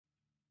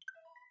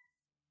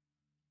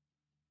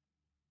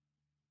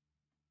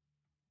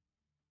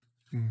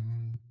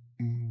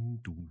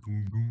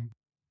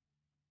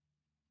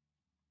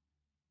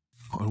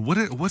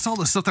What's all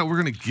the stuff that we're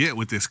gonna get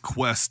with this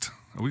quest?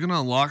 Are we gonna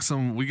unlock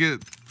some? We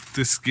get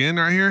this skin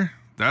right here.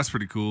 That's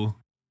pretty cool.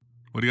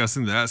 What do you guys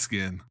think of that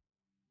skin?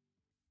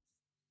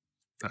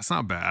 That's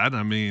not bad.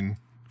 I mean,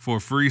 for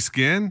a free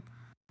skin,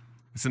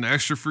 it's an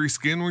extra free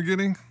skin we're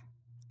getting,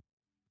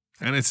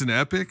 and it's an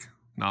epic.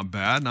 Not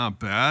bad. Not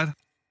bad.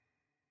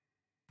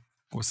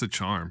 What's the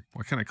charm?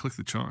 Why can't I click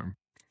the charm?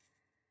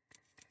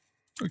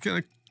 Why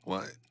can't I?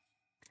 What?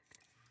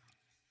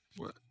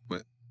 What?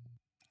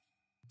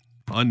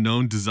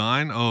 Unknown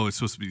design? Oh, it's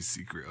supposed to be a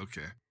secret.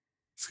 Okay.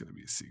 It's going to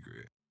be a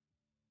secret.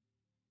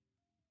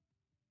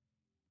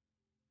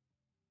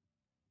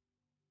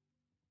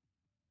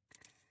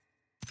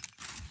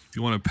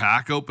 You want a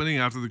pack opening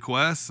after the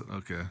quest?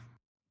 Okay.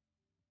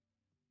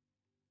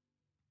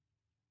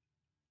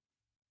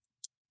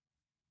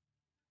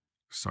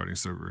 Starting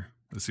server.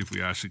 Let's see if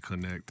we actually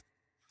connect.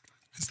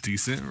 It's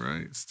decent,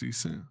 right? It's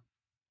decent.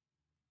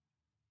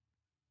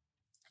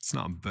 It's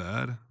not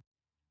bad.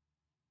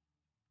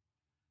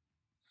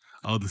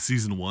 Oh, the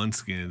season 1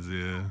 skins,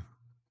 yeah.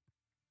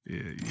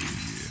 Yeah.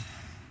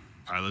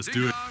 All right, let's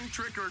do it.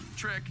 Trick or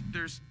trick.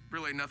 There's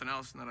really nothing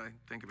else that I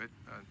think of it.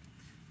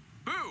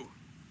 Boo!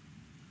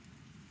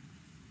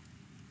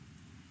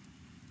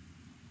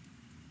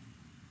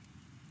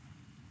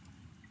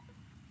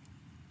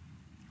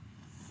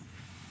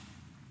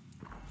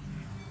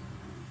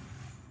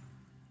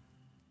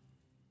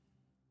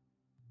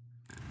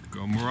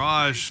 Go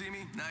Mirage.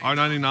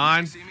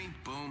 R99.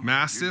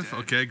 Massive.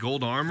 Okay,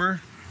 gold armor.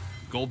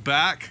 Gold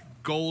back.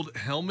 Gold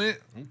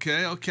helmet.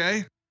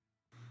 Okay.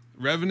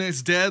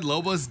 Revenant's dead.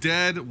 Loba's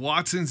dead.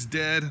 Watson's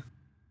dead.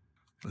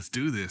 Let's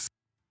do this.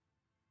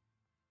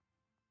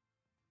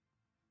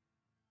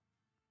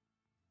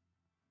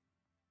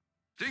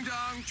 Ding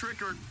dong,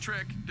 trick or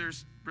trick.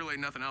 There's really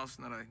nothing else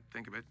that I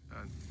think of it.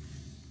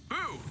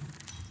 Boo!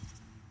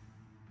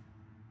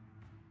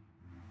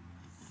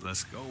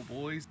 Let's go,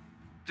 boys.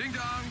 Ding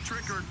dong,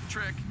 trick or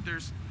trick.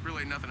 There's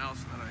really nothing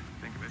else that I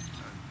think of it.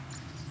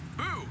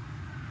 Boo!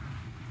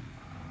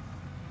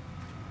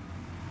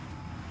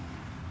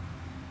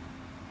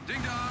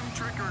 Ding dong,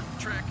 trick or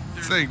trick.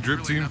 There's Thank Drip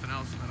really Team. nothing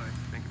else that I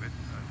think of it.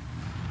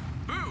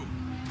 Boo!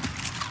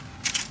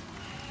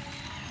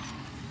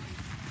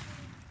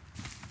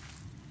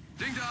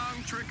 Ding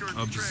dong, trick or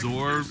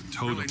Absorb trick.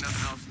 totem. Really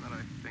nothing else that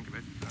I think of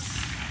it.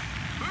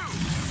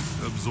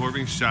 Boo!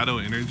 Absorbing shadow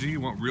energy. You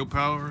want real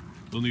power?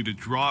 You'll need to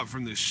draw it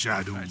from the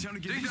shadow. Ding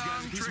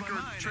dong, trick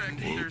or trick.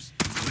 There's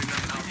really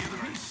nothing else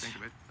that I think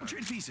of it.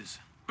 Trade pieces.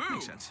 Boo!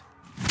 Makes sense.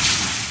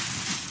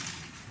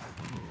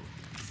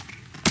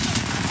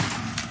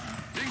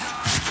 Ding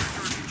dong, trick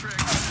or trick.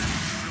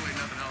 There's really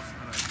nothing else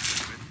that I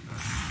think of it.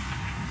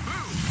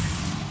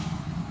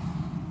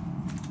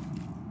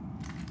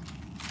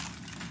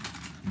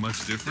 Boo! Much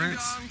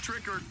difference? Ding dong,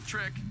 trick or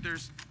trick.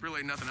 There's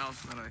really nothing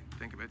else that I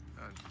think of it.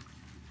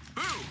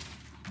 Boo!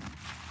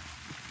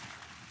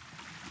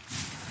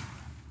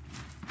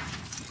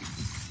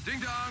 Ding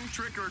dong,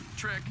 trick or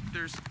trick.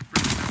 There's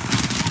really nothing.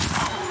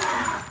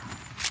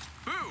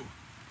 Boo!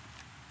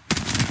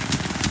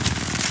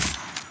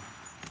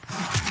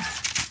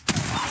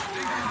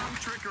 Ding dong,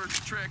 trick or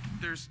trick.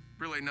 There's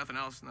really nothing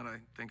else that I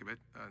think of it.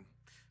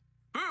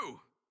 Boo!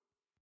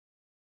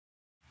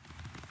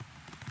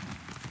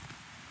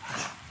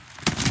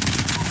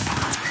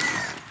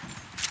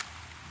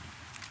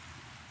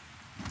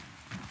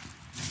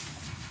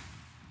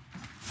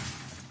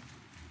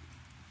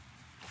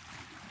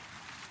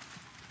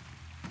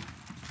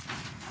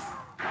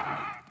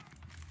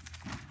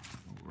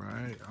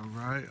 All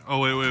right. Oh,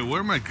 wait. Where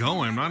am I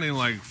going? I'm not even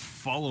like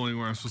following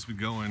where I'm supposed to be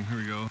going. Here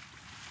we go.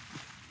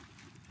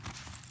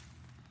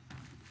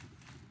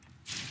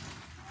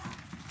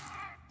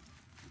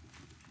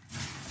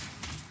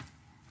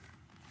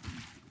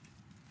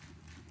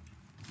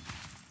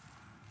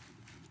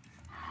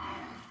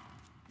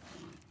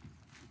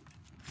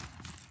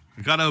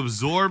 I gotta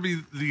absorb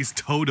these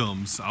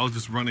totems. I was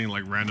just running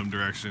like random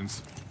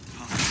directions.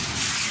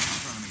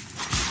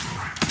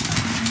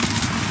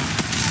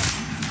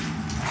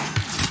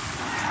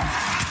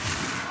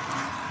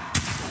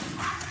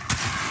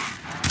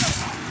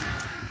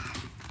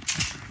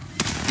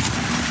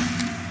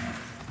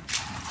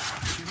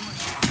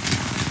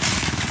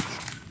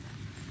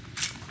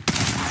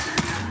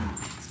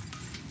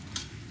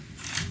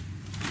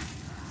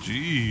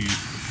 Jeez.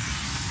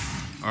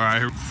 All right.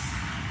 Here.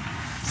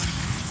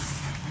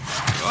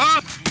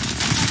 Ah!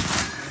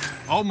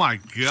 Oh my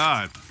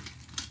God.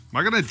 Am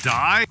I gonna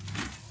die?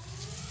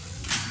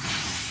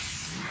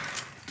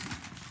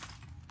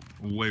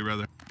 Way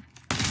rather.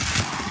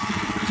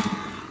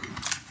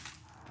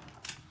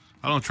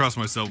 I don't trust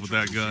myself with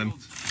that gun.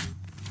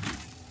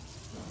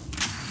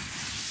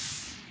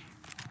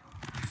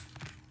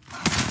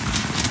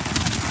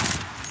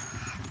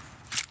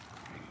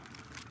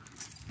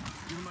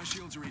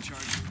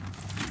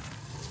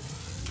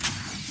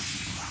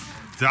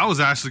 That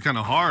was actually kind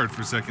of hard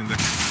for a second there.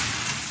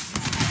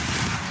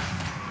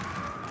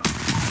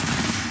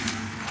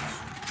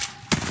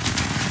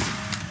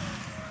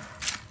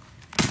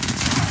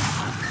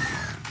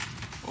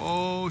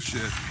 Oh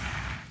shit.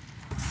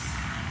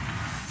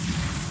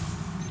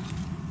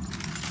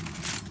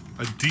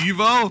 A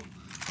Devo?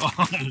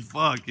 Oh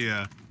fuck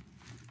yeah.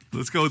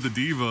 Let's go with the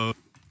Devo.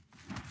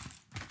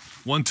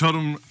 One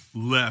totem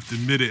left,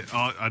 admit it.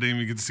 Oh, I didn't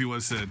even get to see what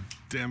it said.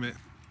 Damn it.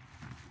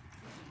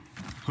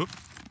 Hoop.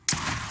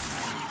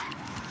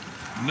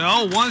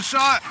 No, one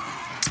shot.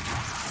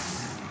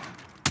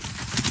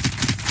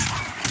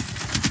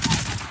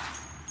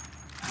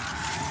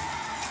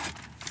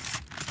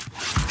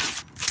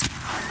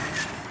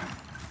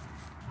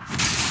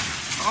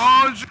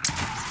 Oh,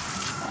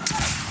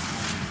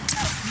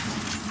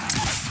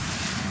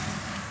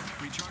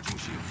 Recharging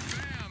shield.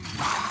 Bam!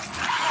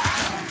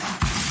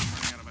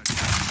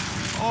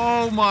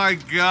 oh my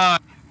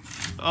god.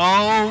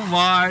 Oh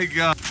my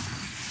god.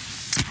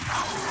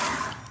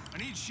 I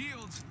need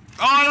shields.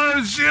 Oh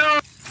no,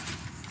 shield!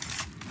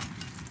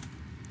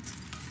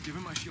 Give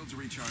him my shield to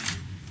recharge.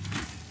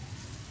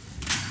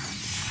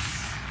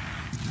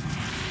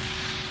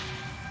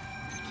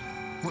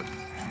 What?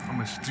 How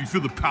much do you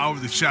feel the power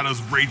of the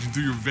shadows raging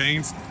through your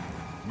veins?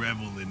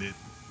 Revel in it.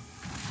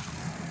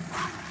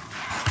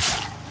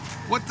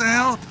 What the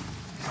hell?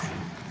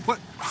 What?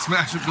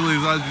 Smash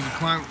abilities allows you to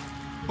climb.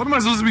 What am I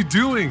supposed to be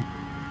doing?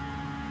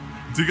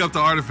 Dig up the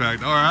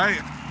artifact. All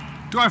right.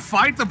 Do I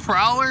fight the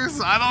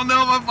prowlers? I don't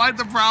know if I fight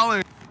the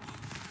prowlers.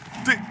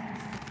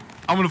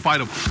 I'm gonna fight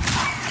them.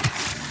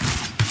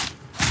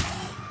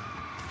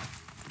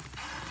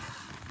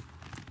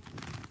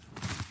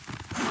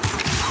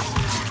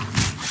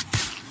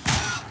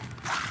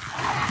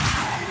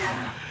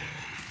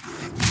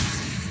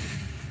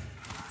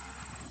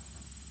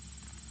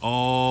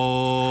 Oh.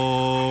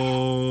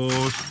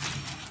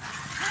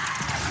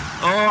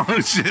 Oh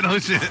shit, oh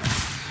shit.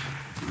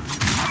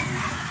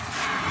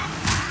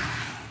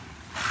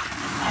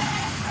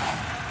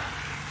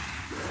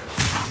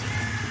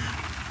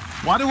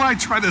 Why do I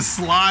try to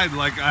slide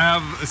like I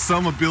have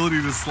some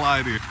ability to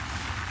slide here?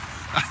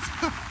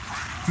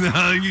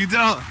 No, you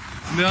don't.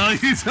 No,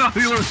 you don't,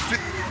 you little shit.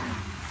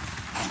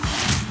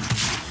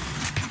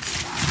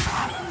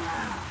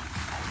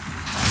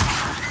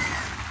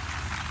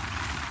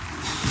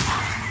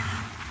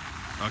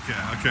 Okay,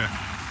 okay.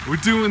 We're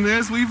doing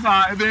this. We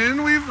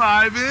vibing. We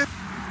vibing.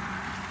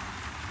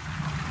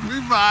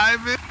 We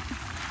vibing.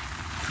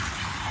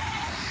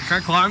 Can I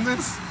climb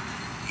this?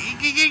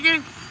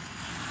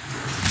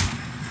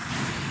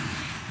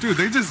 Dude,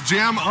 they just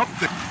jam up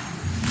there.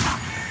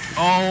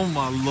 Oh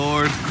my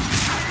lord.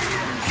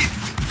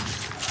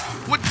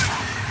 What the?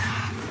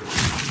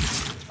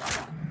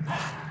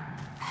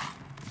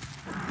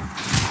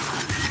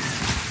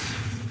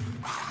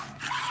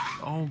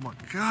 Oh my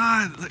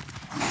god. Like,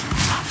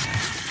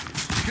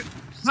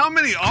 how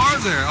many are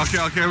there? Okay,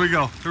 okay, here we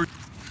go.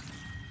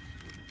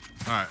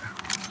 Alright,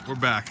 we're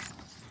back.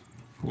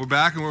 We're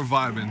back and we're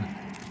vibing.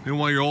 You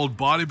want your old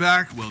body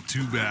back? Well,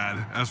 too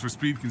bad. As for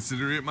speed,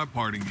 consider it my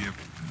parting gift.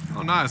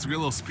 Oh, nice. We got a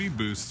little speed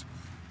boost.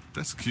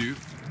 That's cute.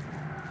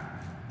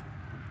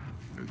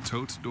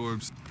 Totes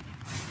Dorbs.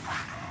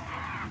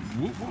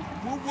 Whoa, whoa,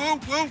 whoa, whoa,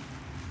 whoa.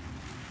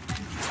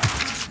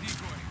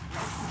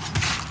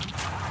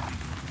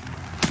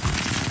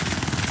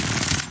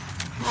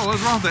 Oh,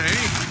 what's wrong with the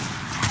aim?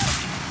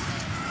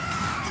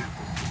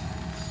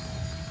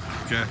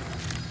 Okay.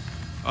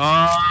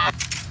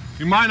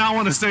 You might not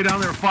want to stay down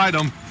there and fight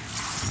them.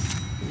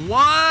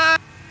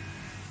 What?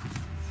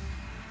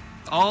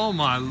 Oh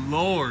my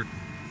lord.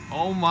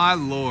 Oh my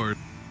lord.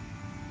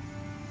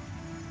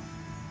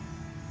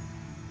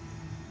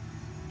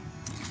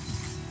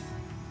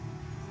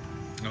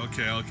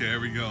 Okay, okay, here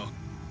we go.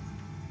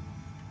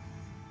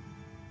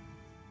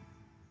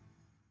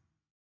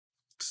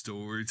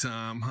 Story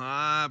time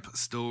hype.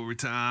 Story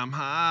time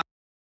hype.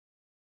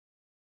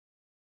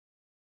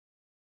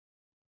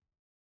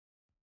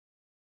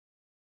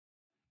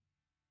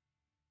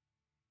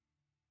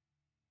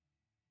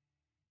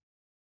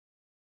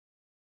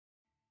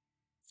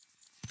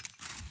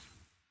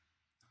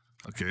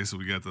 Okay, so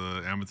we got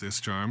the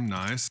amethyst charm,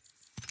 nice.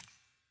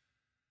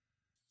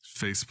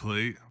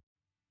 Faceplate.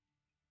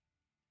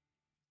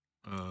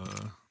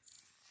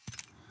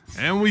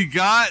 And we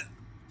got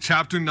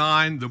chapter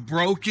 9, the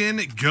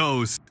broken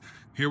ghost.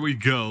 Here we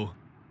go.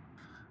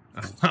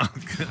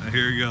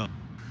 Here we go.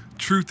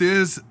 Truth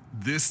is,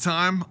 this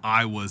time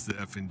I was the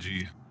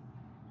FNG.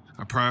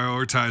 I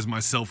prioritized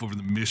myself over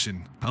the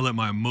mission. I let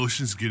my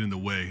emotions get in the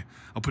way.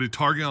 I put a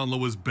target on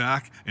Loa's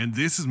back, and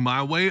this is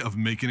my way of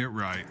making it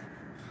right.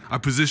 I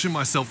position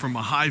myself from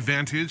a high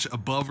vantage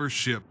above her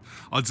ship.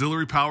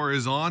 Auxiliary power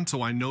is on,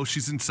 so I know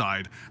she's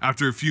inside.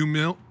 After a few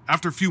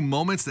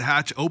moments, the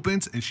hatch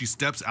opens and she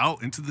steps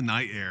out into the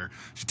night air.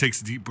 She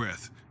takes a deep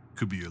breath.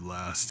 Could be your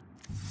last.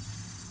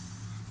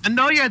 I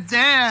know you're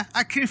there.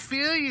 I can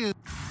feel you.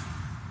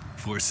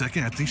 For a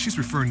second, I think she's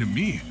referring to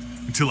me,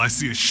 until I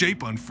see a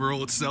shape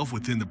unfurl itself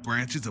within the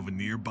branches of a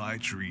nearby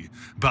tree,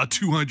 about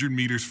 200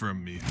 meters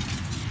from me.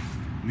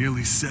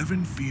 Nearly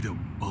 7 feet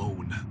of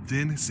bone,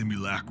 thin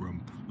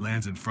simulacrum,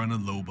 lands in front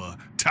of Loba,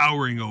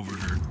 towering over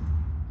her.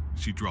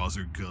 She draws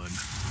her gun.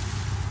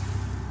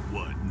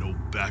 What, no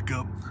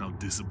backup? How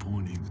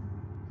disappointing.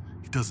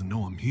 He doesn't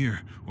know I'm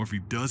here, or if he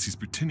does, he's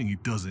pretending he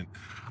doesn't.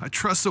 I don't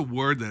trust a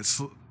word that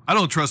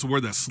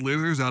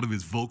slithers out of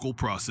his vocal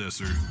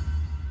processor.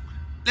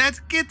 Let's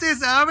get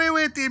this over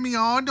with,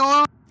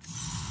 Demiano.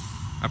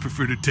 I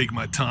prefer to take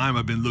my time.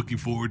 I've been looking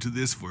forward to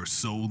this for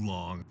so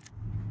long.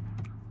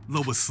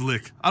 Loba's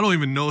slick. I don't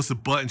even notice the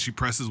button she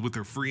presses with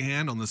her free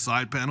hand on the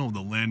side panel of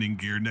the landing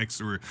gear next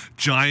to her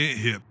giant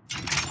hip.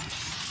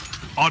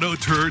 Auto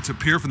turrets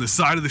appear from the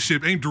side of the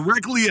ship, aimed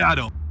directly at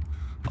him.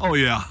 Oh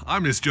yeah, I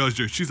misjudged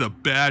her. She's a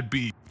bad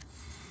bee.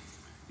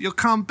 You'll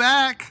come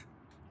back.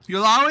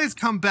 You'll always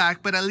come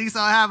back, but at least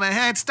I'll have a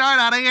head start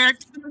out of here.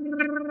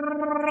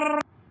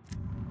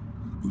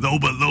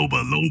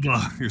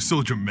 Loba, you're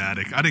so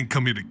dramatic. I didn't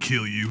come here to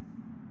kill you.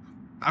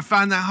 I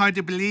find that hard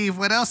to believe.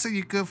 What else are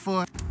you good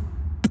for?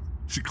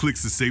 She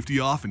clicks the safety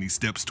off and he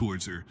steps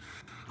towards her.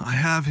 I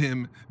have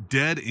him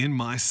dead in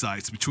my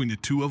sights. Between the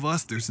two of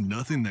us, there's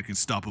nothing that can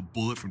stop a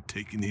bullet from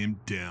taking him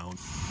down.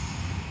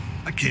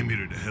 I came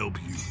here to help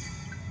you.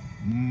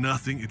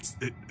 Nothing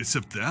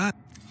except that.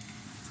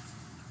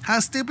 How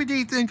stupid do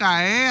you think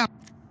I am?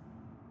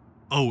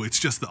 Oh, it's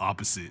just the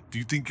opposite. Do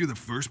you think you're the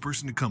first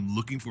person to come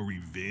looking for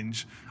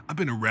revenge? I've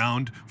been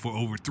around for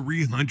over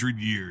 300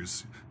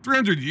 years.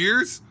 300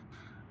 years?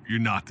 You're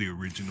not the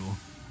original.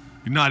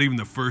 You're not even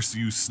the first to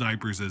use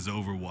snipers as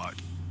Overwatch.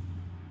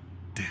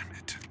 Damn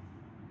it.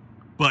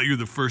 But you're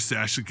the first to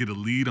actually get a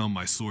lead on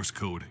my source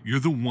code. You're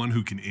the one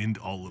who can end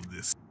all of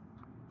this.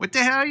 What the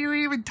hell are you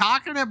even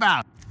talking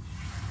about?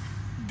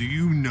 Do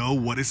you know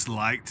what it's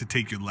like to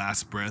take your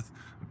last breath?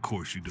 Of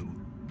course you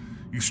don't.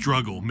 You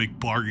struggle, make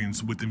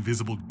bargains with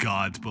invisible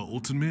gods, but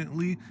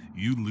ultimately,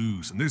 you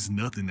lose, and there's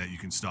nothing that you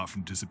can stop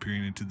from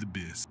disappearing into the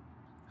abyss.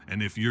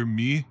 And if you're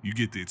me, you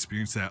get to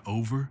experience that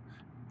over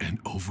and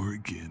over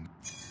again.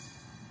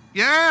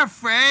 You're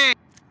afraid.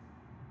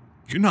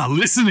 You're not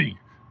listening.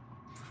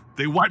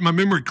 They wiped my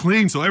memory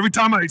clean, so every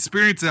time I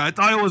experienced it, I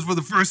thought it was for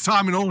the first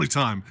time and only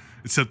time.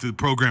 Except that the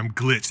program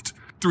glitched.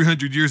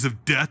 300 years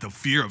of death, of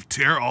fear, of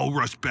terror, all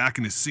rushed back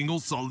in a single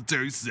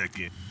solitary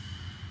second.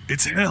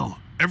 It's hell.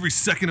 Every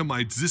second of my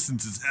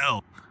existence is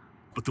hell.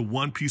 But the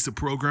one piece of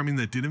programming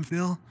that didn't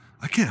fail,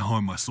 I can't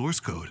harm my source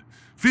code.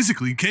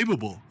 Physically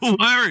capable.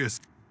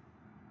 Hilarious.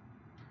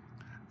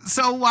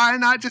 So why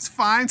not just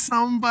find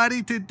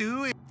somebody to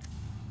do it?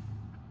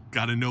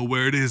 Gotta know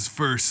where it is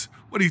first.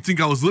 What do you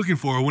think I was looking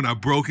for when I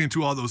broke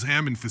into all those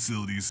Hammond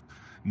facilities?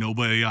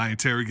 Nobody I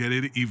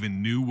interrogated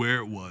even knew where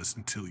it was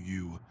until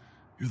you.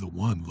 You're the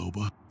one,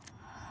 Loba.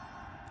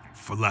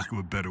 For lack of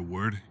a better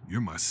word,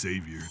 you're my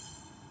savior.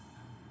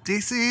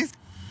 This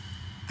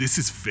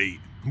is fate.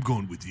 I'm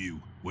going with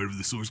you. Whatever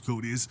the source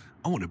code is,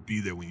 I want to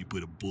be there when you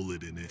put a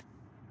bullet in it.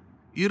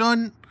 You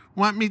don't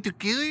want me to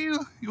kill you?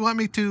 You want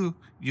me to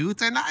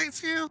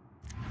euthanize you?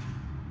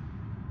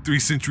 3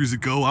 centuries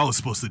ago, I was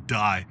supposed to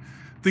die.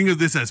 Think of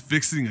this as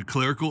fixing a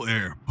clerical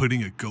error,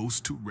 putting a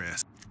ghost to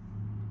rest.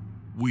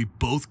 We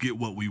both get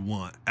what we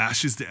want.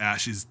 Ashes to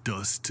ashes,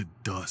 dust to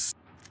dust.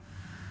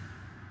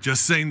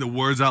 Just saying the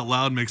words out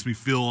loud makes me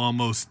feel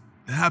almost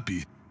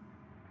happy.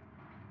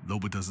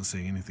 Loba doesn't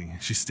say anything.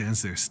 She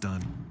stands there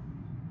stunned.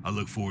 I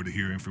look forward to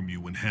hearing from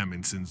you when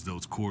Hammond sends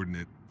those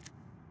coordinates.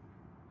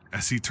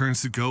 As he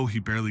turns to go, he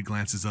barely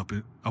glances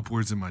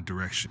upwards in my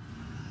direction.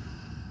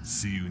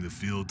 See you in the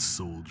field,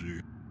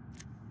 soldier.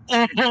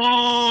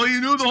 Oh, he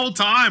knew the whole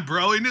time,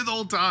 bro. He knew the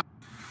whole time.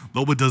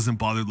 Loba doesn't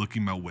bother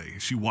looking my way.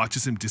 She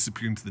watches him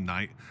disappear into the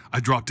night. I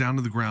drop down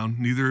to the ground.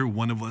 Neither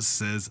one of us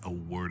says a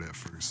word at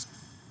first.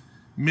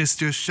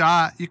 Mr.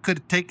 Shaw, you could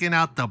have taken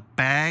out the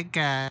bad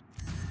guy.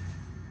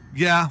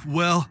 Yeah,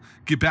 well,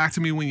 get back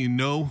to me when you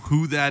know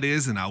who that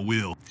is and I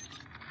will.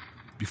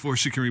 Before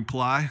she can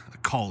reply, a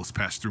call has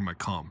passed through my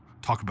comm.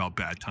 Talk about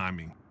bad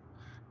timing.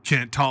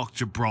 Can't talk,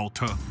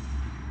 Gibraltar.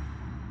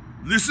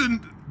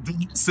 Listen.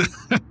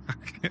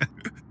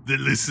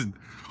 Listen.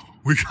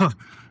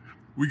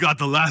 We got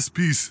the last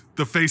piece,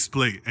 the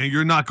faceplate, and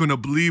you're not gonna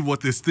believe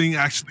what this thing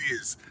actually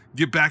is.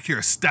 Get back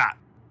here, stat.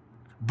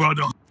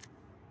 Brother.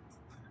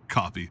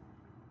 Copy.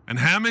 And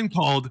Hammond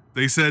called.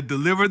 They said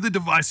deliver the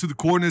device to the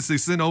coordinates they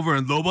sent over,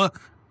 and Loba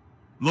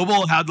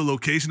will have the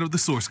location of the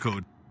source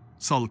code.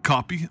 Solid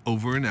copy,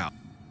 over and out.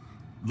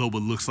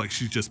 Loba looks like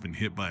she's just been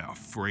hit by a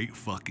freight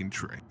fucking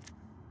train.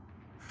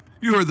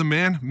 You heard the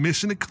man.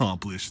 Mission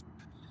accomplished.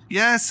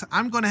 Yes,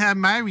 I'm gonna have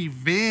my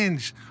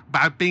revenge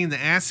by being the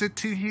answer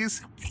to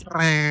his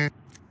plan.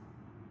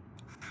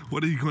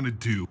 What are you gonna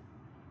do?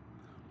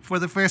 For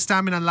the first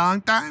time in a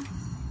long time?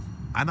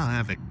 I don't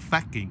have a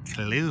fucking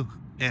clue,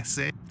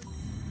 essay.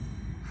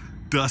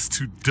 Dust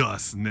to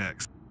dust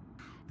next.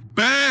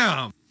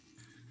 Bam!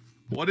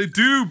 What it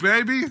do,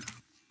 baby?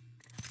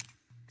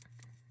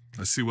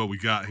 Let's see what we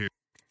got here.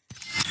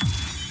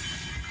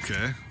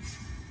 Okay.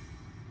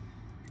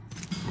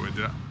 Where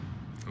did I?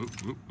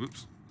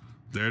 Oops.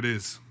 There it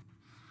is.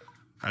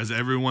 As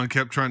everyone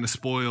kept trying to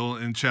spoil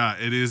in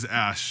chat, it is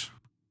Ash.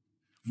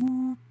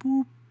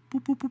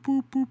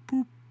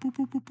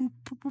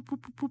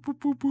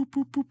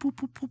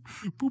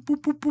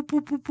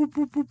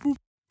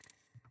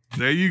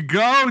 There you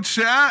go,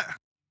 chat.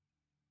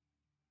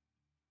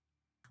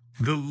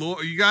 The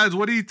lore, you guys,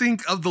 what do you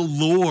think of the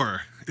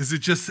lore? Is it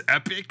just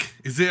epic?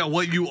 Is it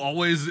what you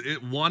always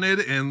wanted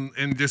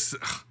and just,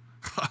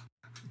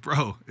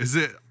 bro? Is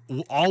it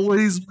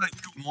always what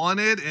you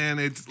wanted? And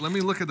it's, let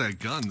me look at that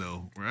gun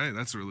though, right?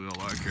 That's really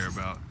all I care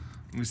about.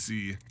 Let me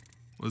see.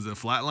 Was it a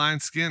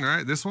flatline skin,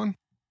 right? This one?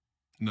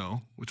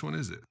 No. Which one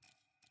is it?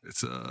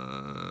 It's did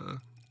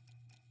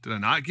I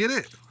not get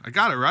it? I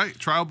got it right.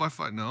 Trial by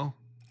fire. No.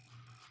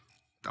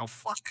 Oh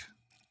fuck.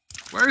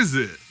 Where is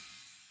it?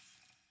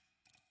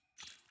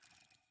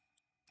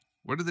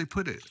 Where did they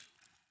put it?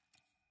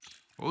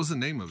 What was the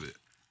name of it?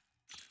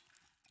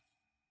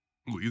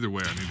 Ooh, either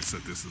way, I need to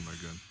set this as my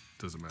gun.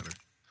 Doesn't matter.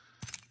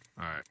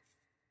 All right.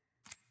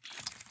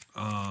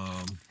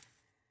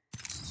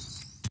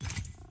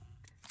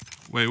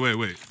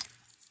 Wait.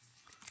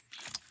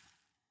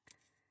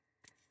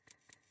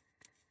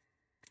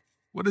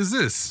 What is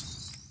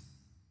this?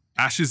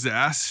 Ashes to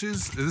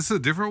Ashes? Is this a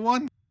different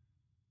one?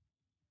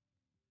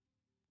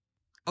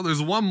 Oh,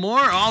 there's one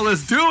more? Oh,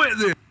 let's do it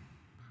then.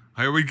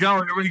 Here we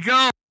go.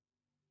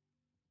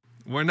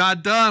 We're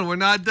not done.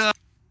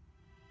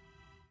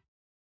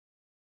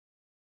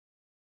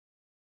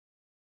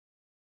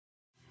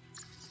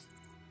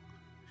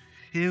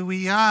 Here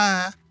we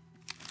are.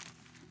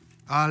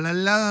 All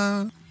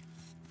alone.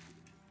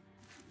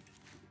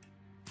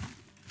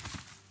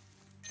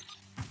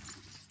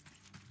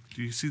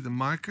 Do you see the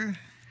marker?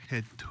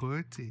 Head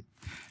towards it.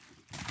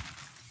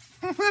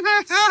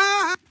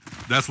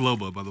 That's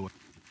Loba, by the way.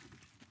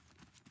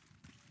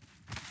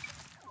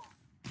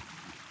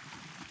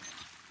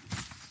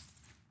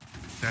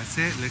 That's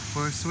it. Look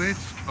for a switch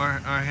or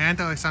a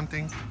handle or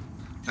something.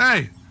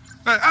 Hey!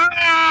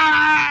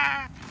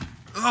 Ah!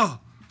 Oh!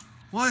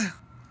 What?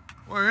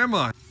 Where am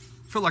I? I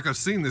feel like I've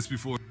seen this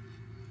before.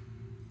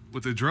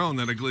 With the drone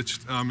that I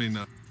glitched. I mean,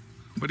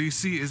 what do you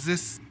see? Is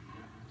this...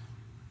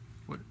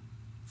 What?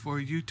 For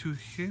you to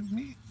hear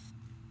me?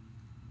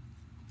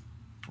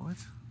 What?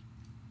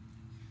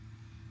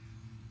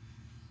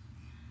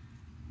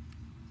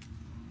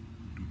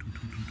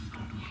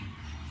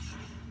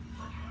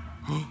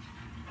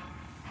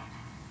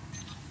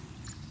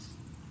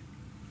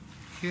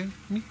 Hear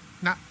me,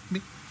 not me,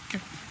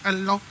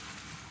 alone.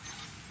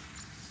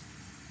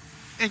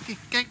 At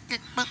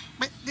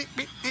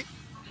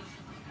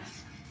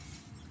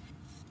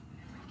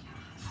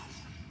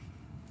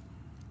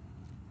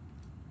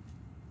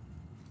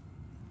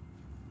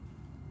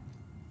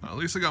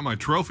least I got my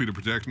trophy to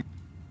protect me.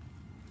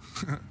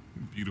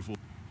 Beautiful.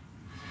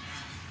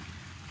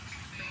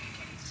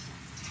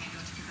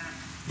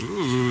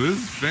 Ooh, this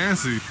is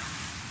fancy.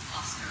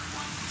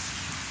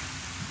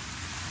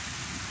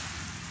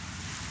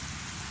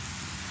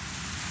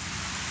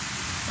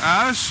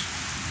 Ash,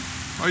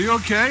 are you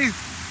okay?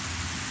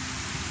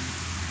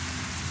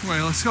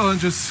 Wait, let's go and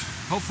just,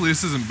 hopefully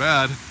this isn't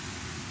bad.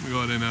 Let me go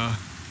ahead and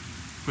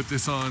put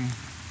this on.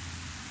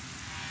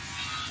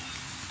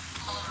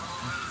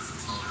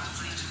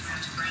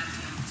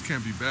 This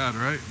can't be bad,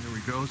 right? There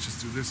we go, let's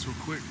just do this real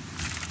quick.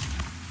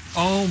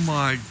 Oh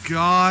my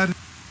God.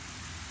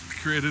 I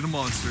created a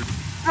monster.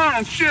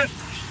 Oh shit!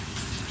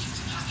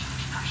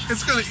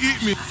 It's gonna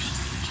eat me.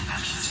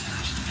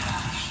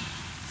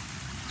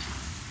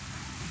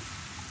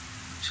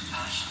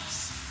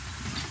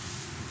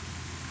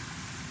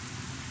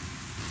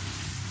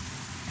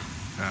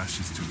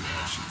 Ashes to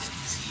ashes.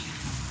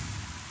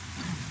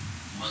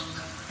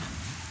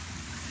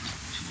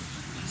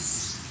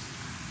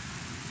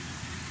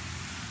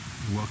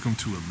 Welcome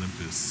to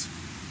Olympus.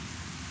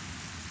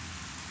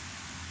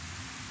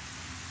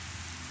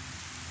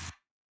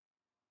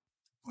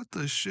 What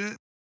the shit?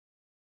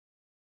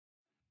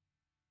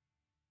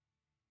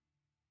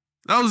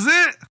 That was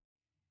it?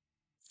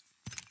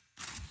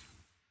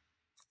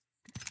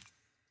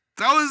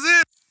 That was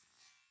it?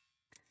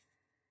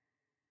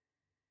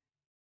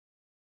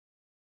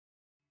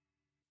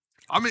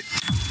 I mean,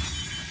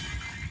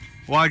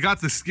 well, I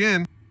got the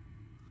skin.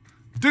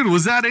 Dude,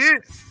 was that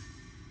it?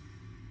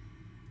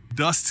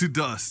 Dust to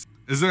dust.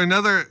 Is there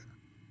another?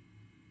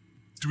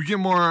 Do we get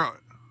more?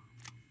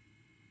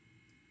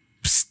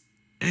 Psst.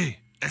 Hey,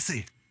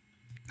 Essie.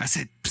 I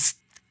said, psst.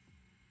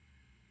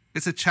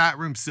 It's a chat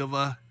room,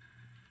 Silva.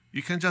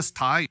 You can just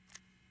type.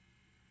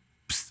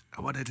 Psst.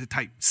 I wanted to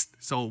type. Psst.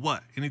 So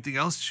what? Anything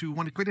else you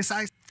want to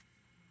criticize?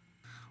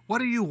 What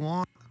do you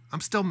want?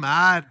 I'm still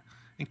mad.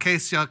 In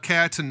case y'all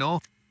care to know.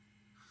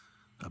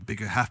 A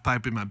bigger half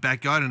pipe in my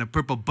backyard and a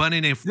purple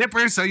bunny named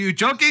Flippers. Are you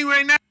joking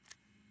right now?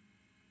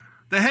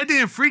 The head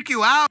didn't freak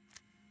you out.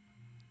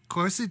 Of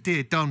course it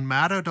did. Don't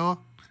matter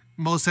though.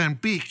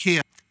 Mozambique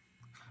here.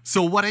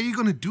 So what are you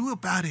gonna do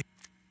about it?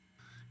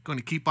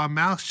 Gonna keep our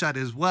mouth shut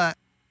is what?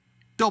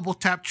 Double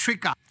tap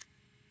trigger.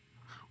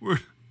 We're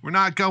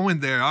not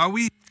going there, are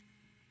we?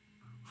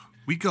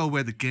 We go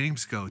where the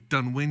games go.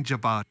 Don't whinge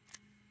about it.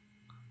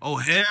 Oh,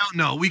 hell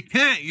no, we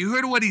can't. You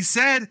heard what he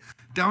said?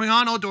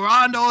 Damiano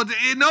Durando,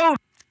 no.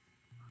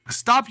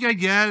 Stop your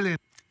yelling.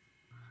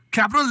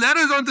 Capital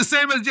letters aren't the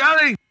same as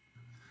yelling.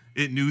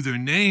 It knew their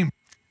name.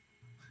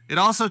 It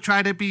also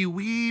tried to be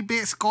wee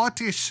bit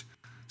Scottish.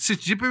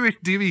 Such gibberish,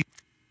 dearie.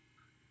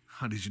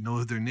 How did you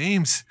know their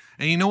names?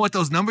 And you know what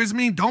those numbers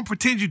mean? Don't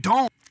pretend you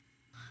don't.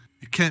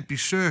 You can't be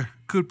sure.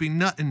 Could be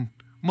nothing.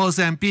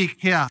 Mozambique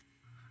here.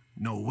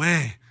 No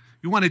way.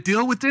 You want to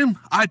deal with them?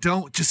 I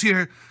don't. Just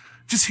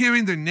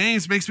hearing their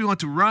names makes me want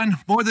to run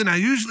more than I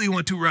usually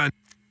want to run.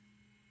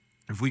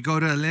 If we go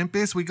to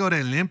Olympus, we go to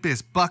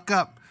Olympus. Buck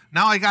up.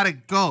 Now I gotta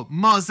go.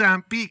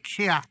 Mozambique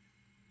here.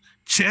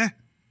 Che,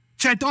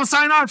 don't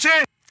sign off,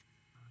 Che.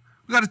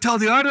 We gotta tell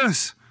the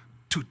others.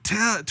 To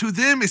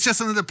them, it's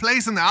just another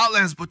place in the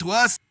Outlands, but to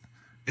us,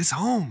 it's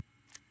home.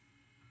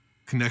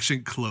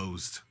 Connection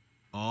closed.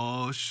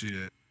 Oh,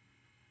 shit.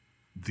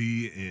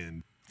 The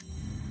end.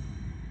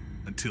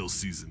 Until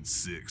season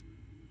 6.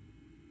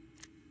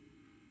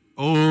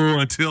 Oh,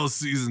 until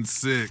season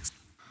 6.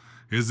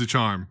 Here's the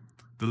charm.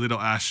 The little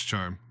Ash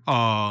charm.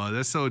 Oh,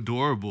 that's so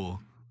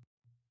adorable.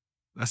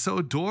 That's so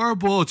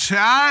adorable,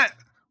 chat.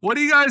 What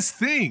do you guys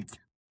think?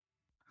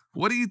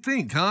 What do you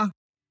think, huh?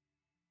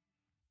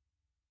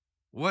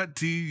 What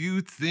do you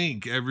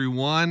think,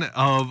 everyone,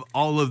 of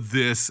all of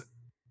this?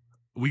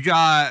 We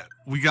got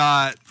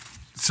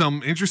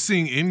some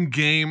interesting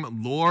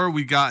in-game lore.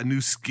 We got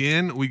new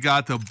skin. We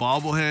got the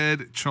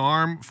bobblehead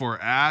charm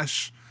for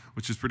Ash,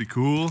 which is pretty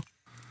cool.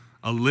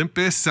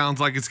 Olympus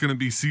sounds like it's going to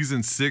be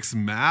season 6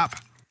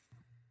 map.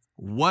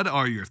 What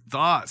are your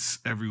thoughts,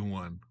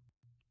 everyone?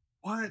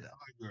 What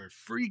are your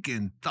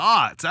freaking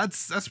thoughts?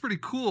 That's pretty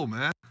cool,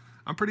 man.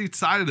 I'm pretty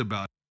excited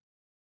about it.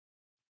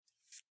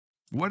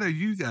 What are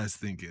you guys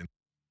thinking?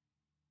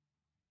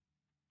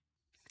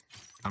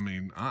 I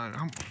mean,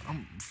 I'm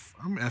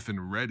effing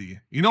ready.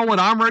 You know what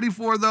I'm ready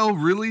for though,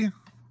 really?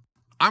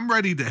 I'm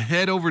ready to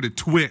head over to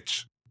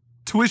Twitch.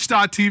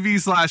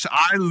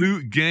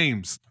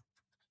 Twitch.tv/iLootGames.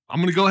 I'm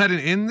gonna go ahead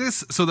and end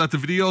this so that the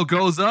video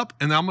goes up,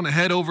 and I'm gonna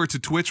head over to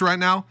Twitch right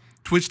now.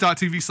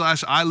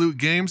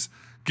 Twitch.tv/iLootGames.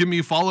 Give me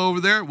a follow over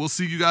there. We'll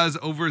see you guys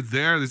over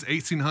there. There's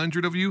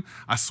 1,800 of you.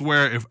 I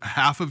swear, if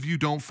half of you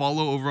don't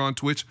follow over on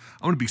Twitch,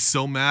 I'm going to be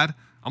so mad.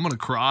 I'm going to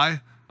cry. I'm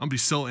going to be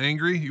so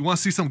angry. You want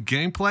to see some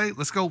gameplay?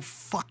 Let's go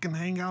fucking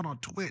hang out on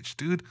Twitch,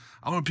 dude.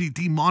 I want to be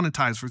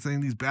demonetized for saying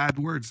these bad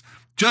words.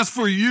 Just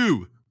for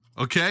you,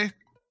 okay?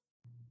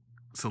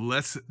 So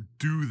let's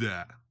do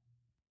that.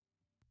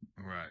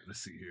 All right, let's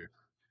see here.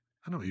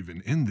 I don't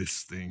even end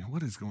this thing.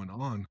 What is going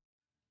on?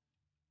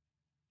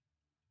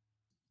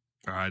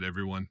 All right,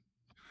 everyone.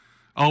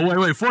 Oh,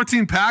 wait,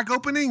 14 pack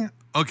opening?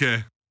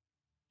 Okay.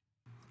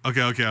 I'm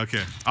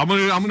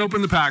gonna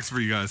open the packs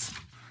for you guys.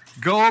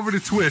 Go over to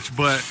Twitch,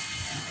 but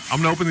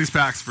I'm gonna open these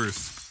packs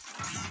first.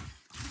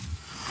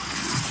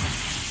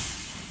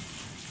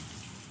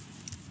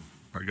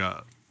 I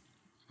got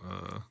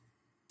I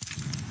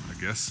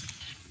guess.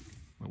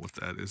 I don't know what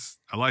that is.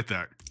 I like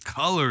that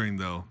coloring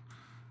though.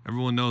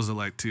 Everyone knows I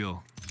like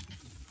teal.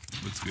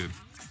 Looks good.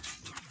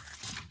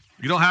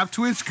 You don't have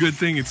Twitch? Good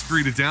thing it's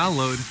free to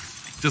download.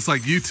 Just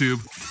like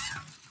YouTube.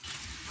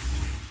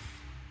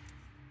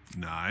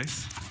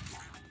 Nice.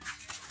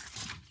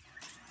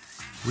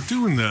 We're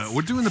doing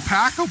the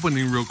pack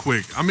opening real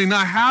quick. I mean,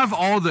 I have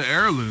all the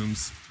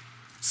heirlooms.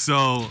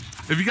 So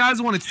if you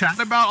guys want to chat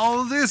about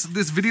all of this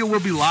video will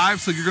be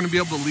live, so you're gonna be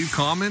able to leave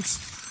comments.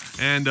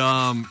 And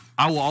I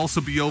will also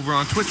be over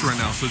on Twitch right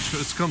now. So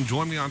just come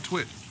join me on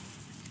Twitch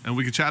and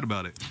we can chat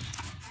about it.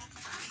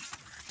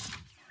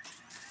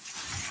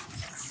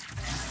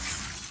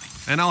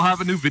 And I'll have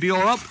a new video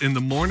up in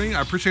the morning.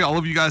 I appreciate all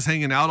of you guys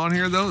hanging out on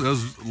here, though. That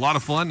was a lot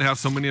of fun to have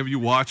so many of you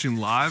watching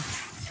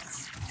live.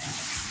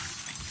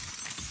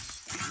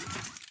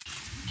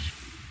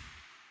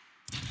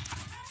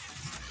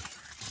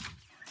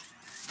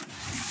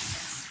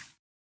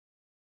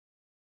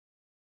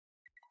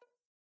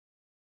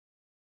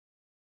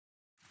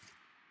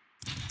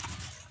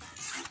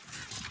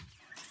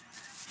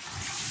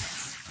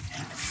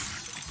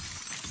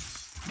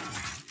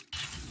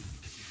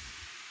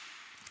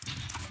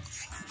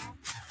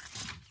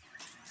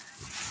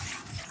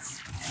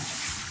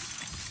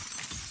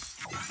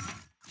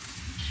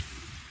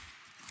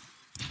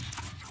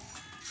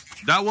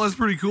 That was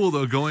pretty cool,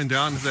 though, going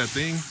down to that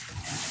thing.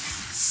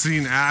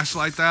 Seeing Ash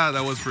like that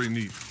was pretty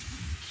neat.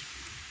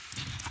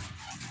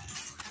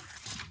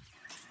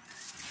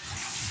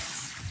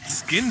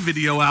 Skin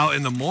video out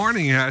in the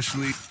morning,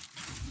 Ashley.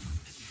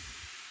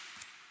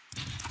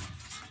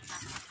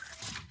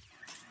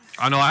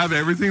 I know, I have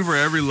everything for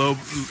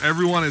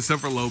everyone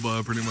except for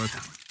Loba, pretty much.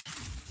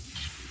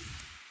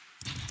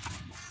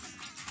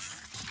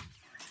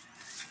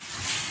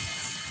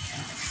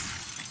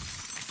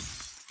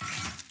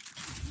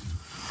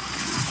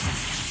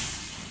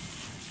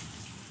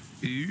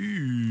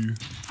 Ew.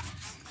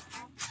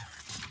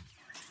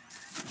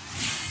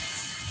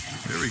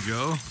 There we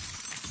go.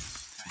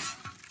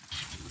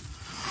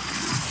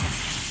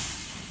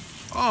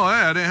 Oh,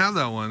 hey, I didn't have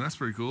that one. That's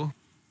pretty cool.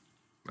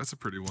 That's a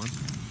pretty one.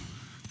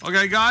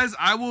 Okay, guys,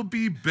 I will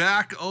be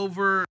back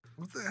over.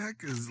 What the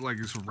heck is like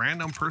this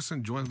random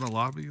person joins my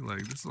lobby?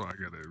 Like, this is why I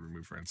gotta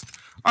remove friends.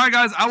 All right,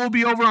 guys, I will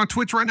be over on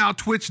Twitch right now,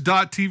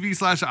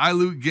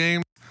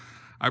 twitch.tv/iLootGames.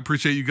 I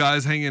appreciate you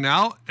guys hanging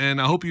out, and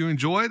I hope you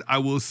enjoyed. I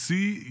will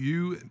see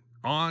you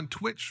on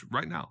Twitch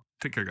right now.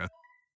 Take care, guys.